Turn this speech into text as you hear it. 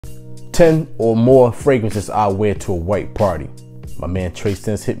10 or more fragrances I wear to a white party. My man Trey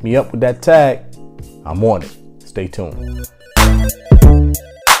Sense hit me up with that tag. I'm on it. Stay tuned.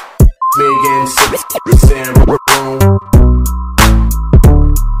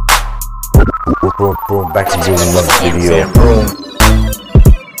 Back to doing another video.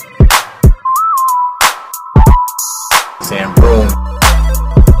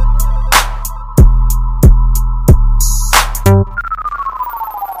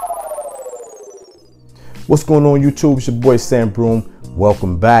 What's going on YouTube? It's your boy Sam Broom.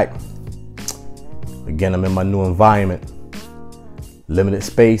 Welcome back. Again, I'm in my new environment. Limited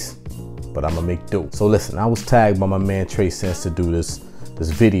space, but I'm gonna make do. So listen, I was tagged by my man Trey Sense to do this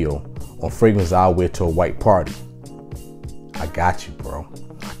video on fragrances I'll wear to a white party. I got you, bro.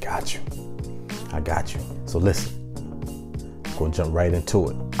 I got you. So listen, I'm gonna jump right into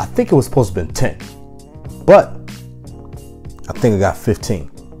it. I think it was supposed to be 10, but I think I got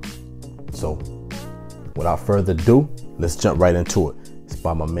 15. So without further ado, let's jump right into it. It's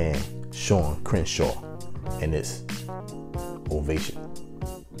by my man Shawn Crenshaw, and it's Ovation.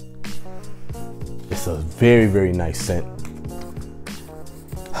 It's a very, very nice scent.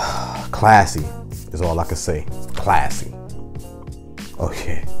 Classy is all I can say. Classy.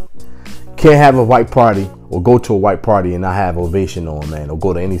 Okay. Can't have a white party or go to a white party and not have Ovation on, man. Or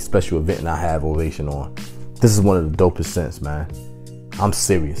go to any special event and not have Ovation on. This is one of the dopest scents, man. I'm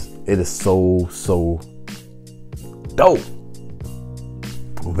serious. It is so dope.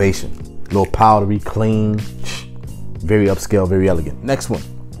 Ovation. A little powdery, clean, very upscale, very elegant. Next one.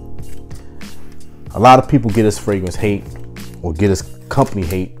 A lot of people get this fragrance hate or get this company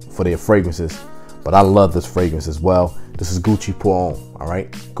hate for their fragrances, but I love this fragrance as well. This is Gucci Pour Homme, all right?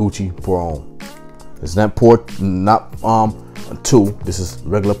 Gucci Pour Homme. It's not two. This is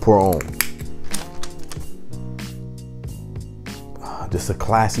regular Pour Homme. Just a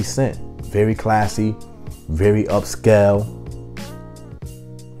classy scent. Very classy, very upscale,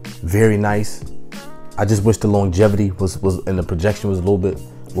 very nice. I just wish the longevity was and the projection was a little bit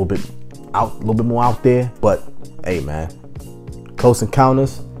more out there. But hey, man, Close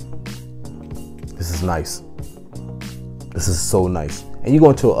Encounters. This is nice. This is so nice. And you're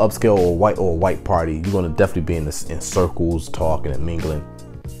going to an upscale or a white party, you're going to definitely be in circles, talking and mingling.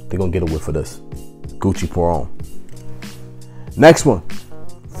 They're going to get a whiff of this. Gucci Pour Homme. Next one,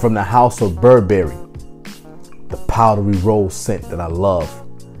 from the house of Burberry, the powdery rose scent that I love.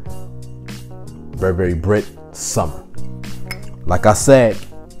 Burberry Brit Summer. Like I said,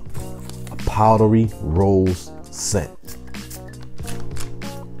 a powdery rose scent.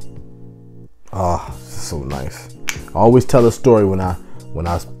 Ah, so nice. I always tell a story when I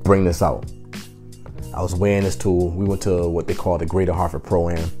bring this out. I was wearing this we went to what they call the Greater Hartford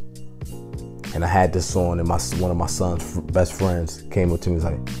Pro-Am, and I had this on, and one of my son's best friends came up to me and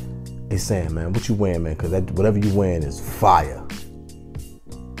was like, "Hey Sam, man, what you wearing, man? Cause whatever you wearing is fire."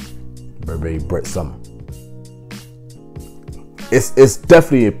 Burberry Brit Summer. It's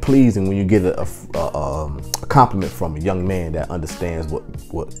definitely pleasing when you get a compliment from a young man that understands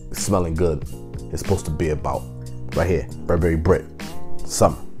what smelling good is supposed to be about. Right here, Burberry Brit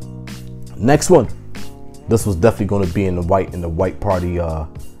Summer. Next one. This was definitely going to be in the white party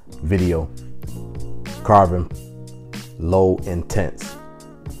video. Carven Low Intense.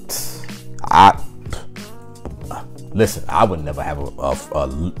 Listen, I would never have a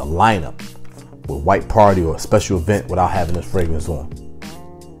lineup with white party or a special event without having this fragrance on.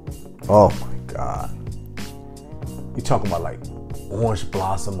 Oh my God. You talking about like orange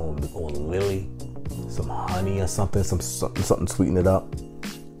blossom or lily, some honey or something to sweeten it up.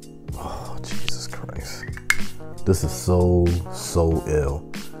 Oh, Jesus Christ. This is so ill.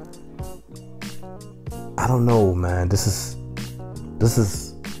 I don't know, man. This is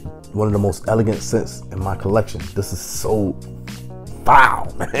one of the most elegant scents in my collection. This is so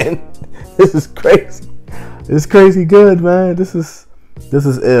foul, man. This is crazy. It's crazy good, man. This is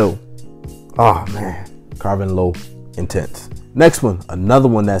ill. Oh man. Carven Low Intense. Next one, another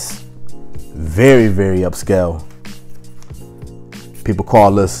one that's very, very upscale. People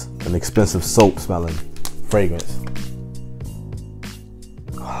call this an expensive soap smelling fragrance.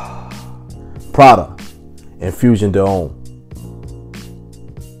 Prada Infusion de Homme.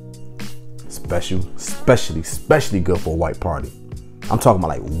 Especially good for a white party. I'm talking about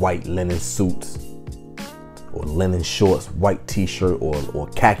like white linen suits or linen shorts, white t-shirt or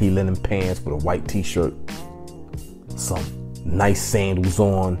khaki linen pants with a white t-shirt. Some nice sandals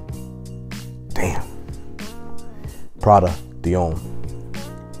on. Damn. Prada de Homme.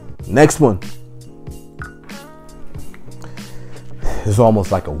 Next one. It's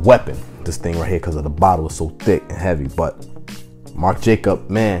almost like a weapon, this thing right here, because of the bottle is so thick and heavy. But Marc Jacob,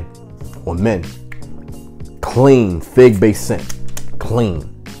 man, on men. Clean, fig based scent. Clean.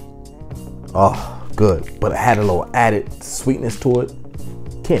 Oh, good. But it had a little added sweetness to it.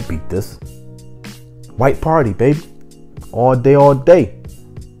 Can't beat this. White Party, baby. All day, all day.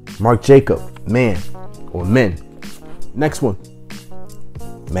 Marc Jacob, man, or men. Next one.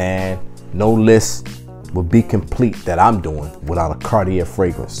 Man, no list would be complete that I'm doing without a Cartier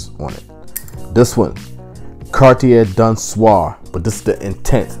fragrance on it. This one, Cartier Dun Soir, but this is the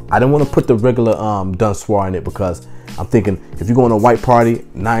Intense. I didn't want to put the regular Dun Soir in it because I'm thinking if you go on a white party,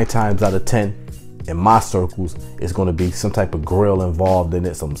 9 times out of 10 in my circles, it's going to be some type of grill involved in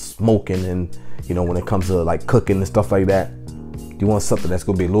it, some smoking, and you know, when it comes to like cooking and stuff like that, you want something that's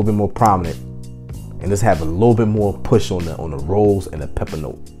going to be a little bit more prominent and just have a little bit more push on the rose and the pepper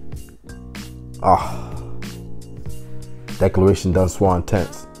note. Ah, Declaration Dun Soir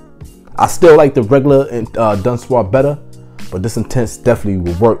Intense. I still like the regular Dun Soir better, but this Intense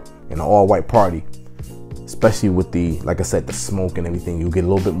definitely will work in an all white party, especially with the, like I said, the smoke and everything. You get a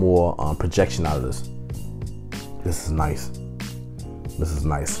little bit more projection out of this. This is nice. This is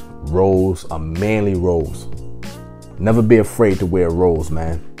nice. Rose, a manly rose. Never be afraid to wear rose,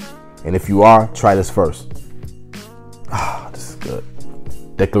 man. And if you are, try this first. Ah, this is good.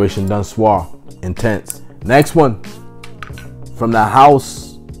 Declaration Dun Soir Intense. Next one, from the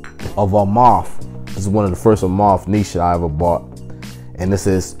house of Armaf. This is one of the first Armaf niche I ever bought, and this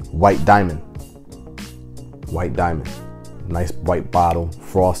is White Diamond. White Diamond, nice white bottle,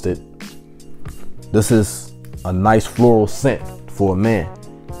 frosted. This is a nice floral scent for a man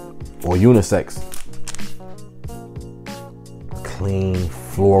or unisex. Clean,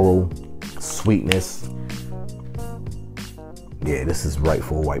 floral, sweetness. Yeah, this is right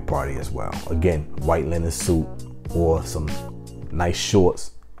for a white party as well. Again, white linen suit or some nice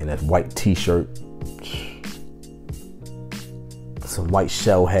shorts and that white t-shirt. Some white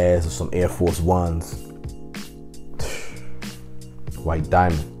shell hairs or some Air Force Ones. White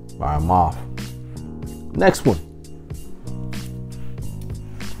Diamond by Armaf. Next one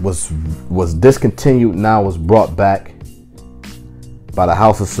was discontinued, now was brought back by the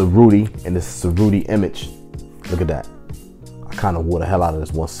house of Cerruti, and this is Cerruti Image. Look at that. I kind of wore the hell out of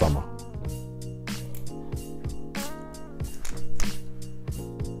this one summer.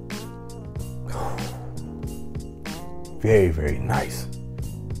 Very, very nice.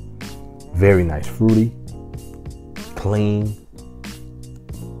 Very nice. Fruity, clean,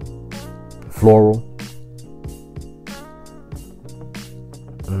 floral.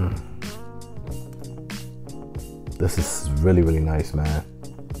 This is really, really nice, man.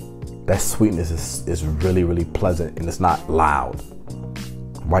 That sweetness is really, really pleasant, and it's not loud.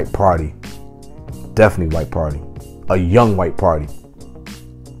 White party. Definitely white party. A young white party.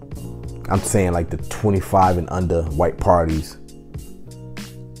 I'm saying like the 25 and under white parties.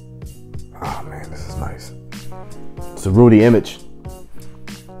 Oh man, this is nice. Cerruti Image.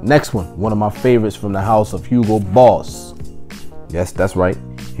 Next one of my favorites from the house of Hugo Boss. Yes, that's right,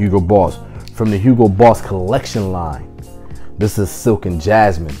 Hugo Boss. From the Hugo Boss collection line. This is Silk and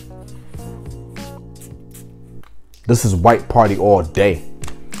Jasmine. This is white party all day.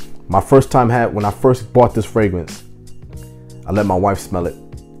 My first time when I first bought this fragrance, I let my wife smell it,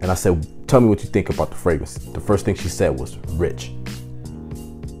 and I said, tell me what you think about the fragrance. The first thing she said was rich.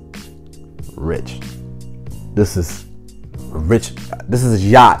 Rich. This is rich. This is a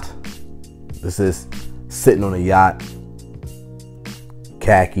yacht. This is sitting on a yacht.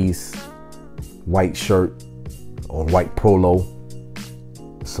 Khakis, white shirt or white polo,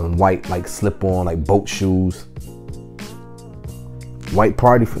 some white like slip-on like boat shoes. White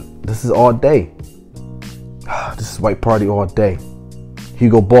party. This is all day. This is white party all day.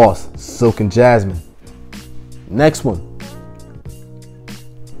 Hugo Boss, Silk and Jasmine. Next one.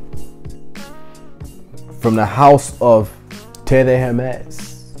 From the house of Terre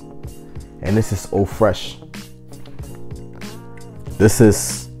Hermes. And this is Eau Fraiche. This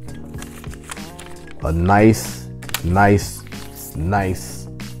is a nice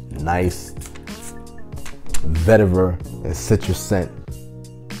vetiver and citrus scent.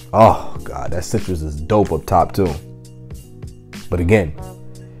 Oh God, that citrus is dope up top too. But again,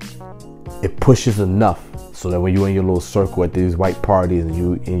 it pushes enough so that when you're in your little circle at these white parties and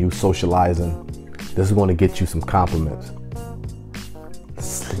you socializing, this is going to get you some compliments.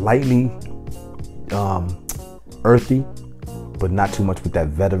 Slightly earthy, but not too much with that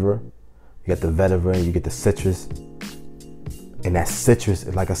vetiver. You got the vetiver and you get the citrus. And that citrus,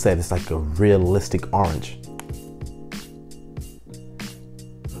 like I said, it's like a realistic orange.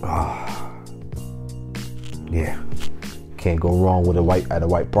 Yeah. Can't go wrong with at a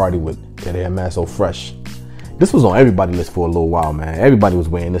white party with Terre Hermes Eau Fraiche. This was on everybody's list for a little while, man. Everybody was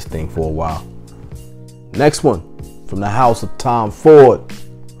wearing this thing for a while. Next one, from the house of Tom Ford.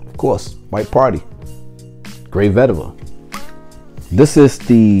 Of course, White Party. Grey Vetiver. This is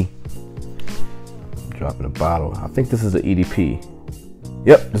the, dropping a bottle. I think this is the EDP.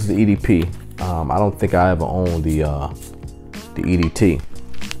 Yep, this is the EDP. I don't think I ever owned the EDT,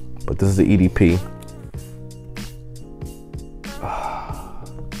 but this is the EDP.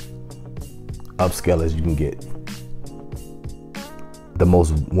 Upscale as you can get.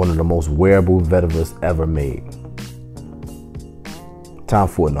 One of the most wearable Vetivers ever made. Tom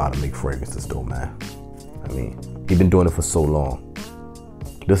Ford know how to make fragrances though, man. I mean, he's been doing it for so long.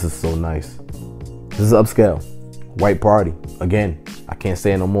 This is so nice. This is upscale. White Party. Again, I can't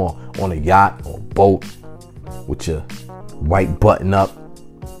say it no more. On a yacht or boat with your white button up,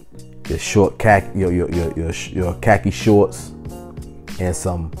 your short khaki, your khaki shorts, and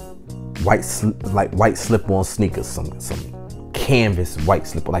some white slip-on sneakers, some canvas white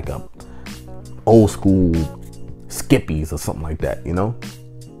slip, like a old school Skippies or something like that, you know,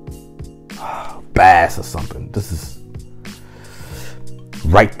 Bass or something. This is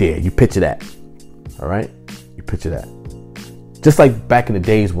right there. You picture that, all right? You picture that. Just like back in the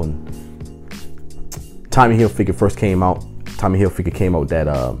days when Tommy Hilfiger first came out. Tommy Hilfiger came out with that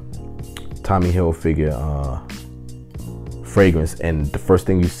Tommy Hilfiger fragrance, and the first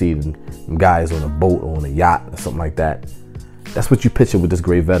thing you see them guys on a boat or on a yacht or something like that. That's what you picture with this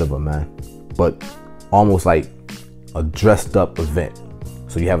Grey Vetiver, man. But almost like a dressed up event.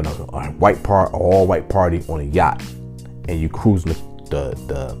 So you having a all white party on a yacht, and you cruising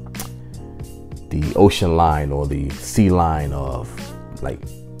the ocean line or the sea line of like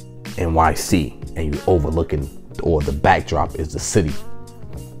NYC, and you overlooking, or the backdrop is the city,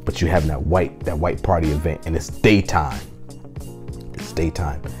 but you having that white party event, and it's daytime. It's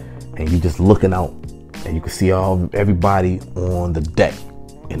daytime, and you just looking out, and you can see everybody on the deck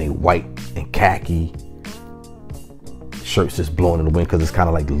in a white and khaki shirts just blowing in the wind, because it's kind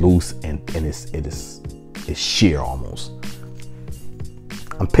of like loose and it's sheer almost.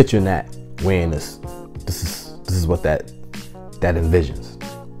 I'm picturing that, wearing this. This is what that envisions.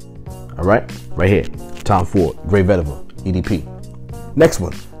 All right, right here, Tom Ford, Grey Vetiver, EDP. Next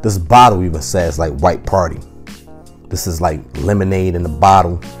one, this bottle even says like White Party. This is like lemonade in the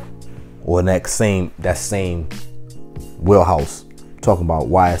bottle, or that same wheelhouse. Talking about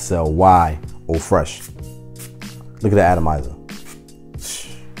YSL Eau Fraiche. Look at the atomizer.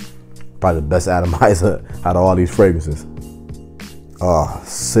 Probably the best atomizer out of all these fragrances.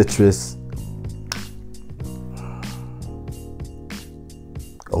 Citrus.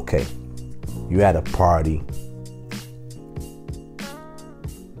 Okay, you at a party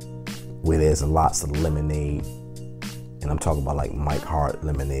where there's lots of lemonade, and I'm talking about like Mike Hart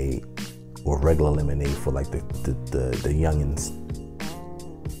lemonade or regular lemonade for like the youngins.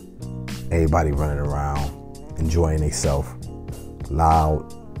 Everybody running around, enjoying themselves.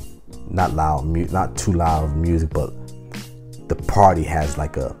 Not too loud music, but the party has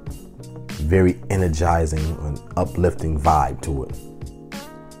like a very energizing and uplifting vibe to it.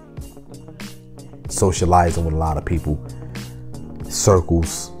 Socializing with a lot of people,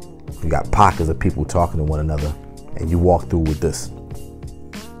 circles. You got pockets of people talking to one another, and you walk through with this.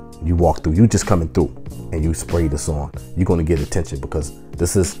 You just coming through, and you spray this on. You're gonna get attention, because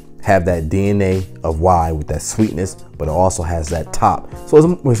this have that DNA of Y with that sweetness, but it also has that top.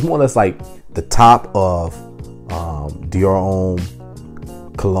 So it's more or less like the top of Dior Homme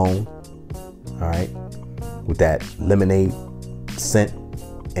Cologne, all right, with that lemonade scent,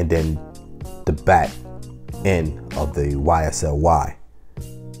 and then the back end of the YSL Y.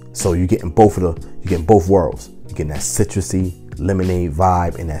 So you're getting both worlds. You're getting that citrusy lemonade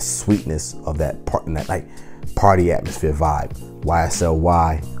vibe and that sweetness of that like party atmosphere vibe. YSL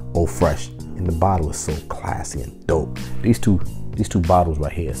Y Eau Fraiche, and the bottle is so classy and dope. These two bottles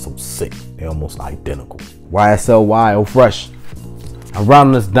right here are so sick. They're almost identical. YSL Y Eau Fraiche. I'm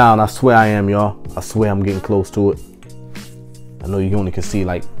rounding this down. I swear I am, y'all. I swear I'm getting close to it. I know you only can see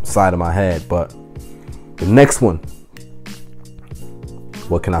like side of my head, but the next one,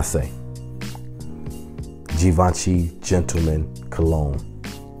 what can I say? Givenchy Gentleman Cologne.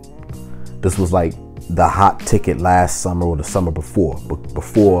 This was like the hot ticket last summer or the summer before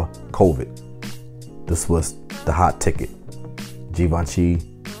COVID. This was the hot ticket. Givenchy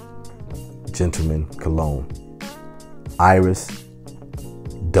Gentleman Cologne. Iris,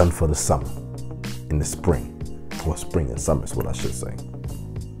 done for the summer, in the spring. Or spring and summer is what I should say.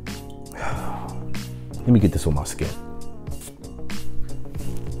 Let me get this on my skin.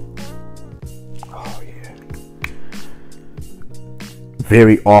 Oh yeah.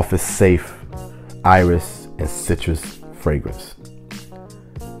 Very office safe Iris and citrus fragrance.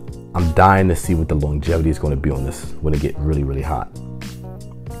 I'm dying to see what the longevity is going to be on this when it get really, really hot.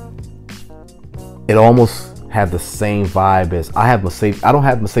 It almost have the same vibe as I have Mercedes. I don't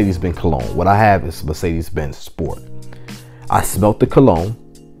have Mercedes-Benz Cologne. What I have is Mercedes-Benz Sport. I smelt the Cologne.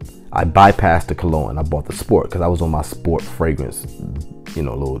 I bypassed the Cologne and I bought the Sport because I was on my Sport fragrance, you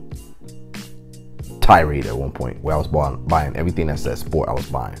know, little tirade at one point where I was buying everything that said Sport. I was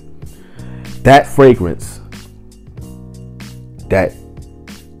buying that fragrance, that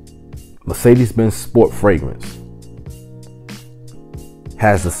Mercedes-Benz Sport fragrance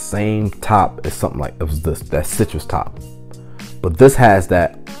has the same top as something like that citrus top, but this has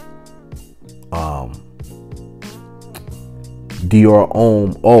that Dior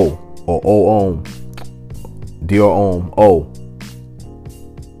Homme O or Homme, Dior Homme O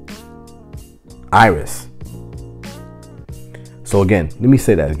iris. So again, let me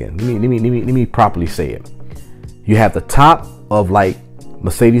say that again. Let me properly say it. You have the top of like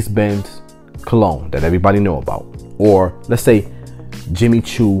Mercedes-Benz Cologne that everybody know about, or let's say Jimmy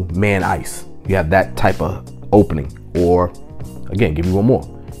Choo Man Ice. You have that type of opening, or again, give me one more.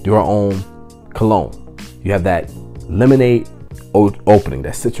 Dior Homme Cologne. You have that lemonade opening,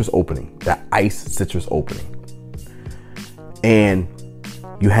 that citrus opening, that ice citrus opening, and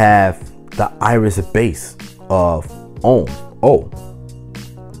you have the iris base of Homme. Oh,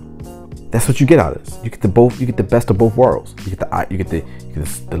 that's what you get out of this. You get the both. You get the best of both worlds. You get the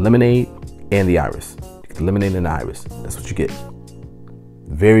lemonade and the iris. You get the lemonade and the iris. That's what you get.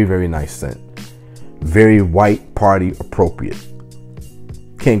 Very, very nice scent. Very white party appropriate.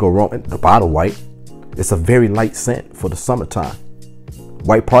 Can't go wrong. The bottle white. It's a very light scent for the summertime.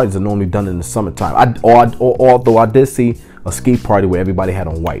 White parties are normally done in the summertime. Although I did see a ski party where everybody had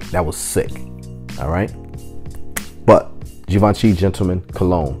on white. That was sick. All right. But Givenchy Gentleman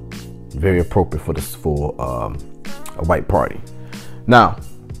Cologne, very appropriate for this, for a white party. Now,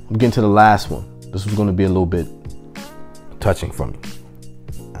 I'm getting to the last one. This was going to be a little bit touching for me.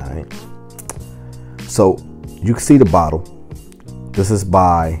 All right. So you can see the bottle. This is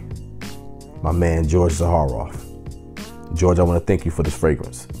by my man George Zarahoff. George, I want to thank you for this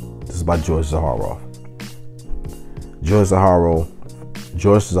fragrance. This is by George Zarahoff. George Zarahoff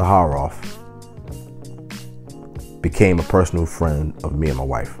became a personal friend of me and my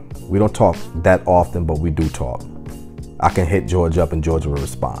wife. We don't talk that often, but we do talk. I can hit George up and George will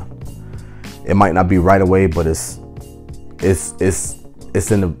respond. It might not be right away, but it's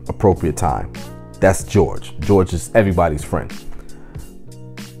in the appropriate time. That's George. George is everybody's friend.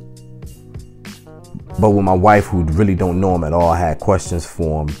 But with my wife, who really don't know him at all, I had questions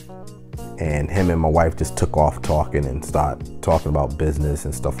for him, and him and my wife just took off talking and started talking about business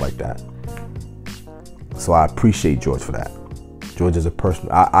and stuff like that. So I appreciate George for that. George is a person,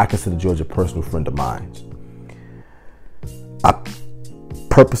 I consider George a personal friend of mine. I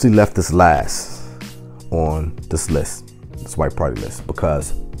purposely left this last on this list, this white party list,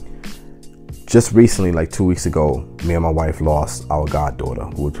 because just recently, like 2 weeks ago, me and my wife lost our goddaughter,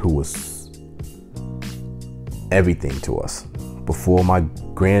 who was everything to us. Before my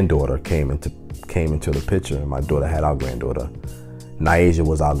granddaughter came into the picture, and my daughter had our granddaughter, Naija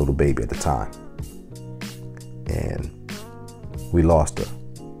was our little baby at the time. And we lost her.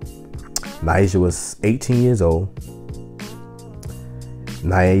 Naija was 18 years old.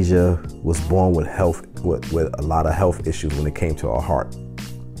 Naija was born with a lot of health issues when it came to her heart.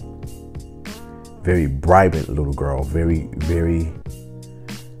 Very vibrant little girl, very, very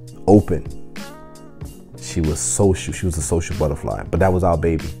open. She was social. She was a social butterfly, but that was our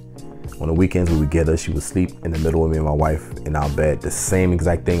baby. On the weekends we would get her, she would sleep in the middle of me and my wife in our bed. The same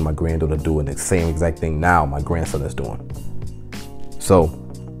exact thing my granddaughter doing, the same exact thing now my grandson is doing. So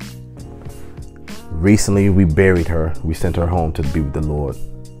recently we buried her. We sent her home to be with the Lord.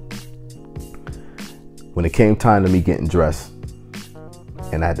 When it came time to me getting dressed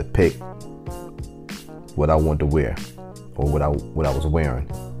and I had to pick what I wanted to wear or what I was wearing,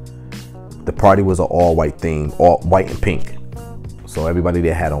 the party was an all white theme, all white and pink. So everybody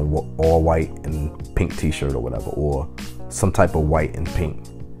there had on all white and pink t-shirt or whatever, or some type of white and pink.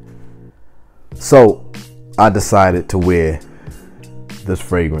 So I decided to wear this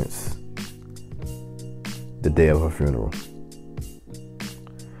fragrance the day of her funeral.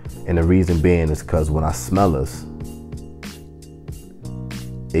 And the reason being is because when I smell this,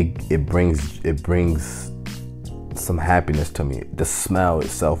 it brings some happiness to me. The smell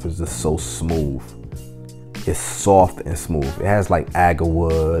itself is just so smooth. It's soft and smooth. It has like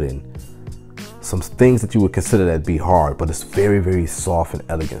agarwood and some things that you would consider that be hard, but it's very, very soft and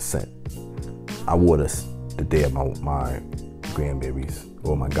elegant scent. I wore this the day of my grandbaby's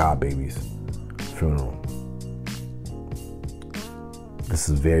or my godbaby's funeral. This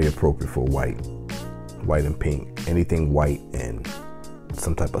is very appropriate for white and pink. Anything white and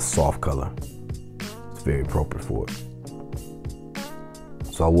some type of soft color. It's very appropriate for it.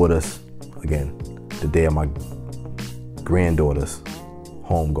 So I wore this, again, the day of my granddaughter's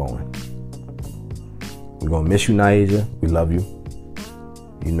homegoing. We're gonna miss you, Naija. We love you.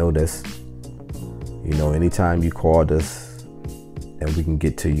 You know this. You know, anytime you called us and we can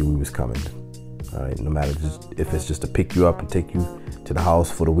get to you, we was coming. All right, no matter if it's just to pick you up and take you to the house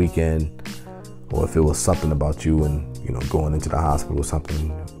for the weekend, or if it was something about you and, you know, going into the hospital or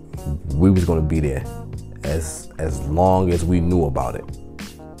something, we was gonna be there as long as we knew about it.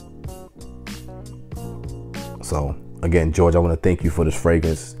 So again, George, I want to thank you for this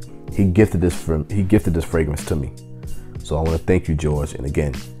fragrance. He gifted this fragrance to me. So I want to thank you, George. And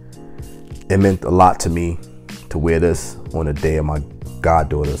again, it meant a lot to me to wear this on the day of my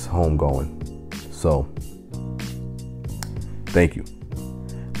goddaughter's homegoing. So thank you.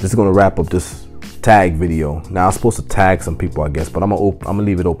 This is gonna wrap up this tag video. Now I'm supposed to tag some people, I guess, but I'm gonna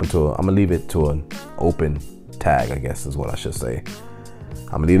leave it open to an open tag, I guess is what I should say.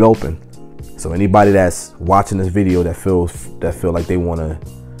 I'm gonna leave it open. So anybody that's watching this video that feel like they wanna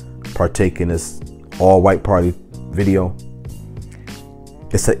partake in this all white party video,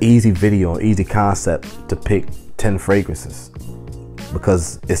 it's an easy video, easy concept to pick 10 fragrances,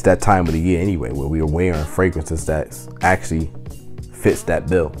 because it's that time of the year anyway where we are wearing fragrances that actually fits that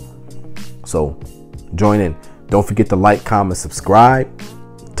bill. So join in. Don't forget to like, comment, subscribe.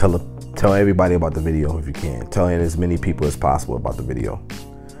 Tell everybody about the video if you can. Tell as many people as possible about the video.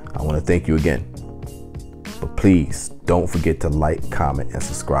 I want to thank you again. But please don't forget to like, comment, and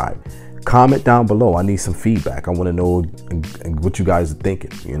subscribe. Comment down below. I need some feedback. I want to know what you guys are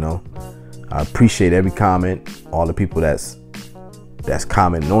thinking, you know. I appreciate every comment, all the people that's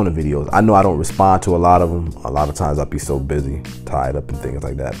commenting on the videos. I know I don't respond to a lot of them. A lot of times I'll be so busy, tied up and things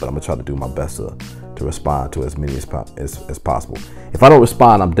like that, but I'm gonna try to do my best to respond to as many as possible. If I don't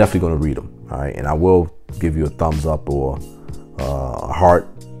respond, I'm definitely gonna read them, all right? And I will give you a thumbs up or a heart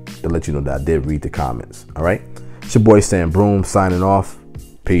to let you know that I did read the comments, all right? It's your boy Sam Broom signing off.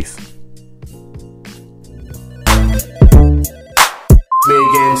 Peace.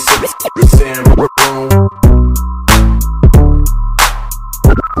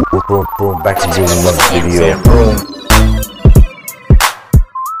 Back to doing another video.